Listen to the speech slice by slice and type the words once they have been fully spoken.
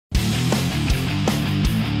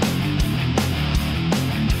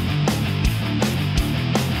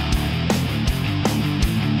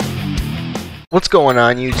What's going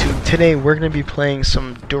on, YouTube? Today we're going to be playing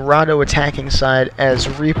some Dorado attacking side as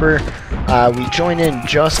Reaper. We join in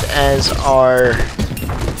just as our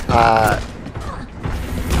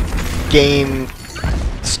game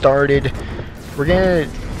started. We're going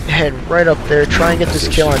to head right up there, try and get this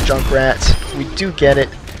kill on Junkrats. We do get it,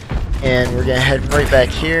 and we're going to head right back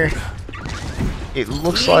here. It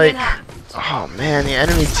looks like, oh man, the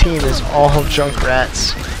enemy team is all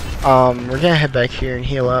Junkrats. We're going to head back here and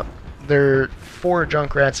heal up. There are 4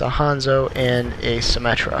 Junkrats, a Hanzo, and a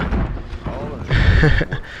Symmetra.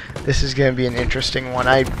 This is going to be an interesting one.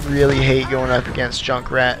 I really hate going up against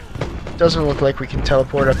Junkrat. Doesn't look like we can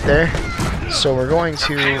teleport up there. So we're going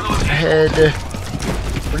to head...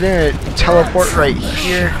 We're going to teleport right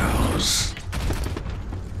here.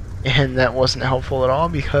 And that wasn't helpful at all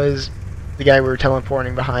because the guy we were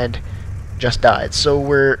teleporting behind just died. So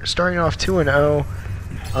we're starting off 2-0.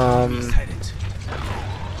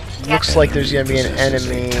 Looks like there's going to be an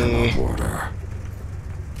enemy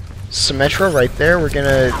Symmetra right there. We're going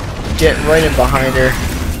to get right in behind her.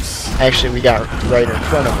 Actually, we got right in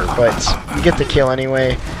front of her, but we get the kill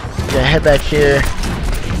anyway. We're going to head back here.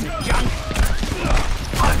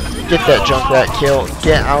 Get that Junkrat kill.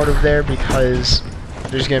 Get out of there because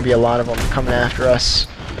there's going to be a lot of them coming after us.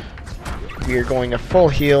 We are going to full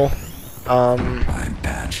heal. I'm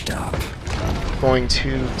patched up. Going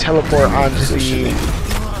to teleport onto the...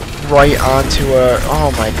 right onto a,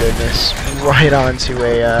 oh my goodness, right onto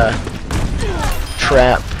a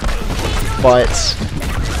trap, but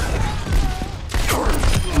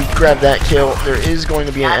we grab that kill. There is going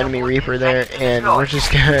to be an enemy Reaper there, and we're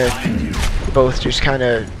just gonna both just kind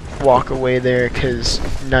of walk away there because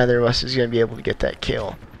neither of us is gonna be able to get that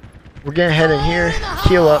kill. We're gonna head in here,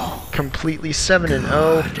 heal up completely,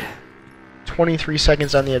 7-0. 23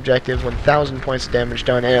 seconds on the objective, 1,000 points of damage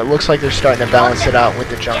done, and it looks like they're starting to balance it out with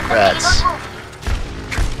the Junkrats.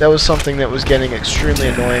 That was something that was getting extremely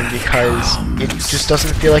annoying because it just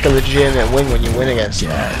doesn't feel like a legitimate win when you win against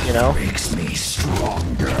that, you know?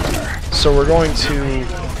 So we're going to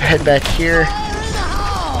head back here,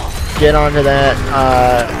 get onto that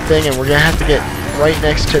thing, and we're going to have to get right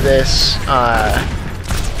next to this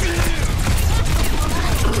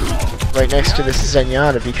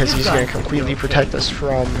Zenyatta because he's going to completely protect us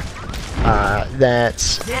from that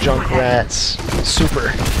Junkrat's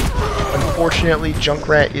super. Unfortunately,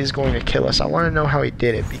 Junkrat is going to kill us. I want to know how he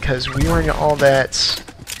did it because we weren't all that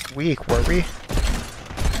weak, were we?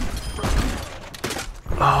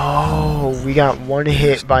 Oh, we got one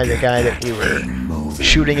hit by the guy that we were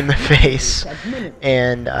shooting in the face,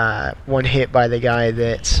 and one hit by the guy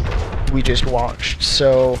that we just watched.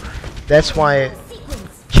 So that's why it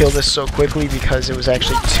killed us so quickly, because it was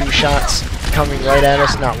actually 2 shots coming right at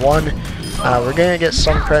us, not 1. We're gonna get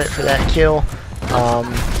some credit for that kill.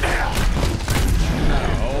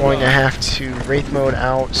 Going to have to Wraith mode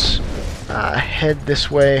out, head this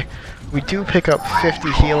way. We do pick up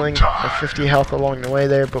 50 healing or 50 health along the way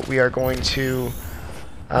there, but we are going to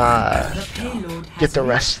get the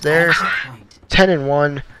rest there.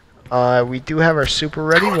 10-1. We do have our super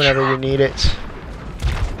ready whenever we need it.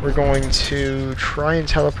 We're going to try and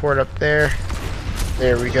teleport up there.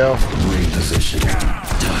 There we go.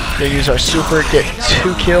 We'll use our super, get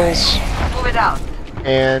 2 kills.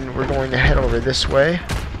 And we're going to head over this way.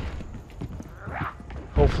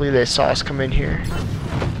 Hopefully they saw us come in here.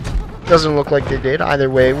 Doesn't look like they did. Either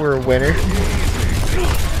way, we're a winner.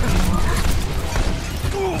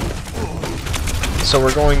 So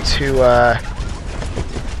we're going to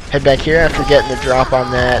head back here after getting the drop on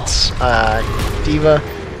that Diva.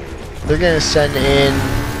 They're gonna send in,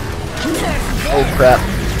 oh crap,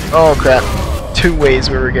 2 ways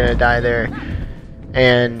we were gonna die there,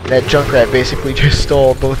 and that Junkrat basically just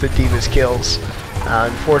stole both of Diva's kills.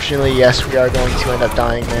 Unfortunately, yes, we are going to end up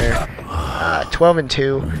dying there.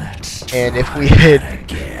 12-2, and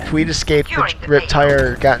if we'd escaped the rip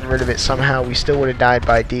tire or gotten rid of it somehow, we still would have died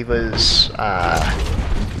by Diva's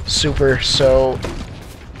super, so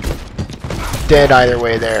dead either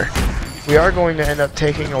way there. We are going to end up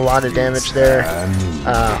taking a lot of damage there.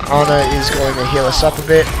 Ana is going to heal us up a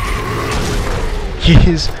bit.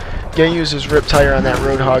 He's going to use his rip tire on that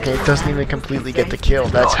Roadhog, and it doesn't even completely get the kill.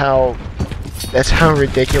 That's how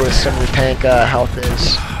ridiculous some of the tank health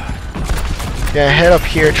is. We're going to head up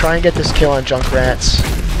here, try and get this kill on Junkrats.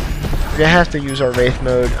 We're going to have to use our Wraith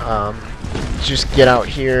mode. Just get out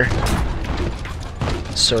here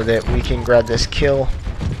so that we can grab this kill.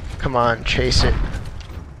 Come on, chase it.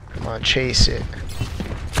 Come on, chase it.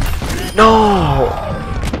 No!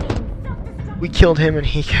 We killed him and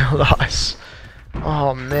he killed us.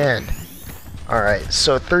 Oh man. Alright,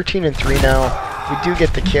 so 13-3 now. We do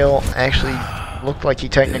get the kill. Actually, looked like he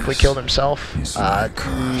technically killed himself.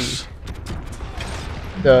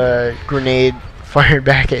 The grenade fired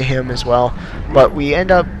back at him as well. But we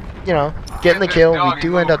end up, you know, getting the kill. We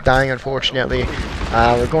do end up dying, unfortunately.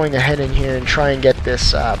 We're going to head in here and try and get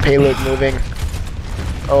this payload moving.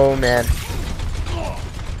 Oh, man.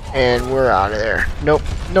 And we're out of there. Nope.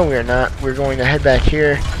 No, we're not. We're going to head back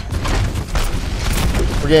here.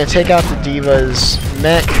 We're going to take out the Diva's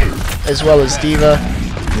mech, as well as Diva,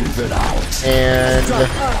 and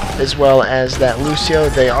as well as that Lucio.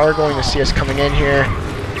 They are going to see us coming in here.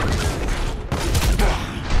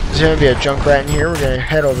 There's going to be a Junkrat in here. We're going to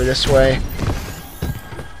head over this way.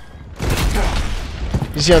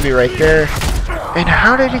 He's going to be right there. And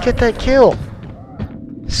how did he get that kill?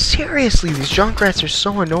 Seriously, these Junkrats are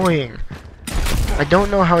so annoying. I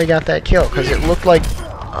don't know how he got that kill, because it looked like...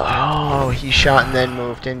 Oh, he shot and then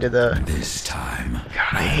moved into the... This time.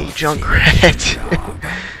 God, I hate Junkrat.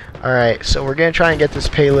 Alright, so we're going to try and get this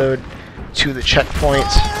payload to the checkpoint.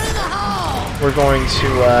 We're going to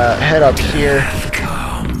head up here.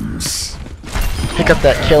 Pick up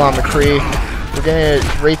that kill on McCree. We're going to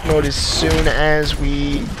Wraith mode as soon as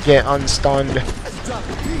we get unstunned.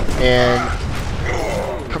 And...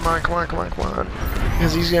 Come on, come on, come on, come on.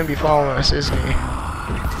 Because he's going to be following us, isn't he?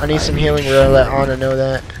 I need some healing. We're going to let Anna know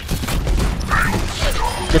that.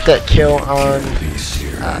 Get that kill on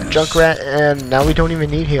Junkrat, and now we don't even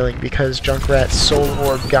need healing because Junkrat's Soul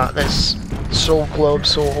Orb got this. Soul Globe,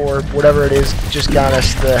 Soul Orb, whatever it is, just got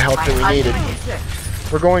us the health that we needed.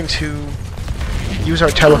 We're going to use our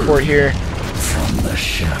teleport here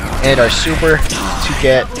and our super to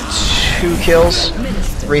get 2 kills.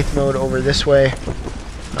 Wraith mode over this way.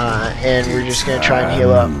 And we're just going to try and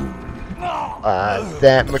heal up.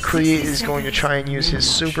 That McCree is going to try and use his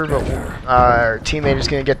super, but our teammate is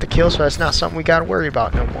going to get the kill, so that's not something we got to worry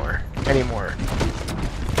about anymore.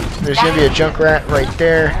 There's going to be a Junkrat right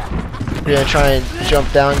there. We're going to try and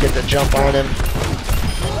jump down, get the jump on him.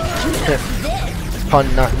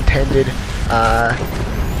 Pun not intended.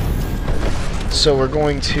 So we're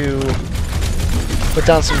going to put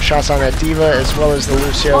down some shots on that Diva, as well as the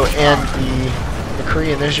Lucio and the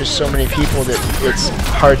McCree, and there's just so many people that it's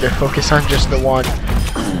hard to focus on just the one.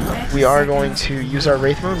 We are going to use our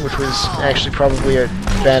Wraith mode, which was actually probably a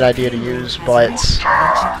bad idea to use, but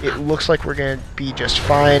it looks like we're going to be just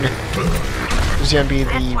fine. There's going to be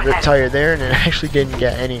the Riptire there, and it actually didn't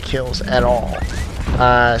get any kills at all.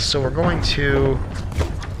 So we're going to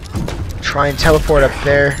try and teleport up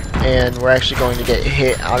there, and we're actually going to get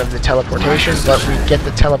hit out of the teleportation, but we get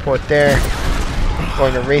the teleport there.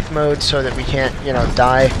 Going to Wraith mode so that we can't, you know,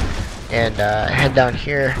 die, and head down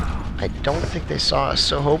here. I don't think they saw us,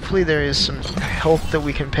 so hopefully there is some health that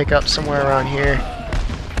we can pick up somewhere around here.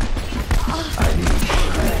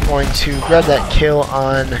 Going to grab that kill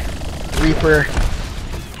on Reaper.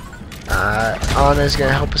 Anna is going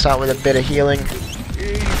to help us out with a bit of healing.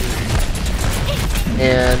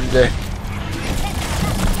 And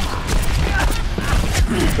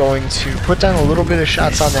going to put down a little bit of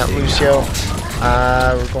shots on that Lucio.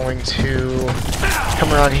 We're going to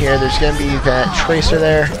come around here. There's going to be that Tracer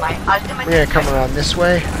there. We're going to come around this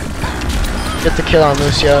way. Get the kill on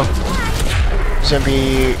Lucio. There's going to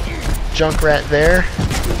be Junkrat there.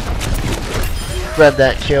 Grab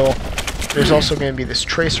that kill. There's also going to be this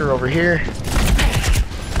Tracer over here.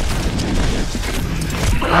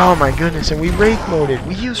 Oh my goodness, and we Wraith moded.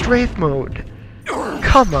 We used Wraith mode.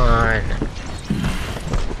 Come on.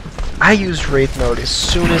 I used Wraith mode as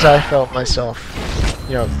soon as I felt myself,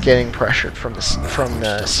 you know, getting pressured from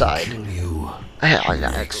the side.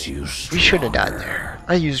 We should have died there.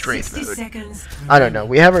 I used Wraith mode. I don't know.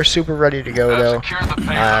 We have our super ready to go though,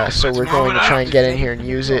 so we're going to try and get in here and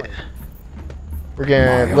use it. We're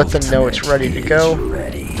gonna let them know it's ready to go.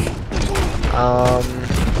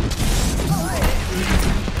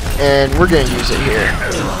 And we're gonna use it here.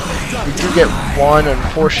 We do get one,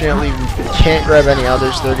 unfortunately we can't grab any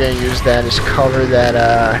others. They're going to use that as cover, that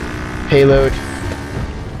payload.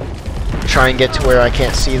 Try and get to where I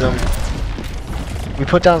can't see them. We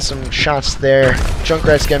put down some shots there.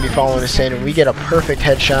 Junkrat's going to be following us in, and we get a perfect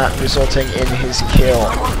headshot resulting in his kill.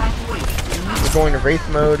 We're going to Wraith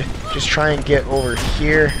mode, just try and get over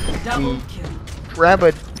here. We grab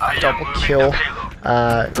a double kill,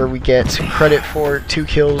 where we get credit for 2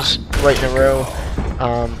 kills right in a row.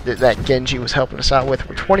 That Genji was helping us out with.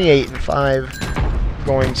 We're 28 and 5.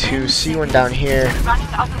 Going to see one down here.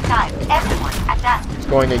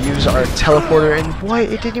 Going to use our teleporter, and boy,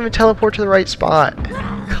 it didn't even teleport to the right spot.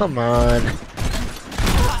 Come on.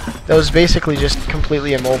 That was basically just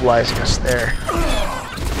completely immobilizing us there.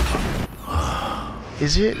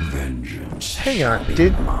 Is it? Hang on,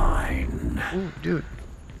 Ooh, dude.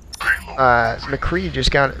 McCree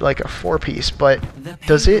just got like a 4-piece, but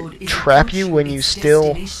does it trap you when you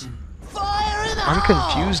still... I'm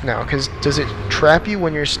confused now, because does it trap you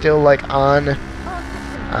when you're still like on...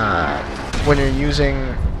 when you're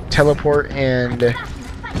using teleport and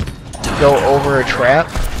go over a trap?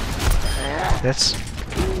 That's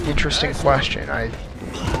an interesting question.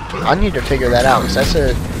 I need to figure that out, because that's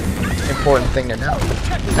a important thing to know.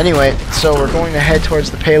 Anyway, so we're going to head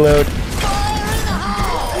towards the payload,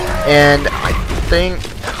 and I think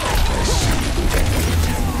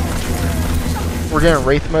we're gonna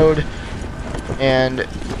Wraith mode, and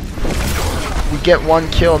we get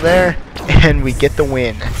 1 kill there, and we get the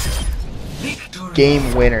win.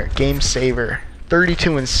 Game winner, game saver,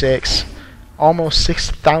 32-6, almost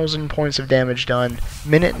 6,000 points of damage done,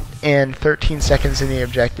 minute and 13 seconds in the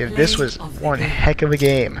objective. This was one heck of a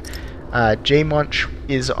game. J Munch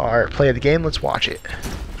is our play of the game. Let's watch it.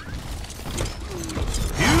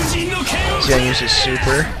 He's gonna use his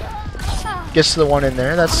super. Gets to the one in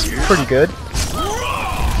there. That's pretty good.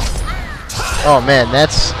 Oh man,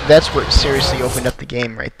 that's what seriously opened up the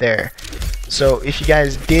game right there. So if you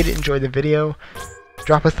guys did enjoy the video,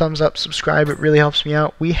 drop a thumbs up, subscribe. It really helps me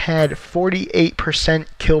out. We had 48%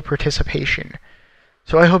 kill participation.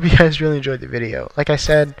 So I hope you guys really enjoyed the video. Like I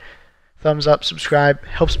said, thumbs up, subscribe,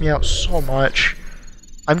 helps me out so much.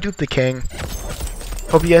 I'm Doop the King.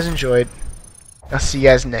 Hope you guys enjoyed. I'll see you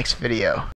guys next video.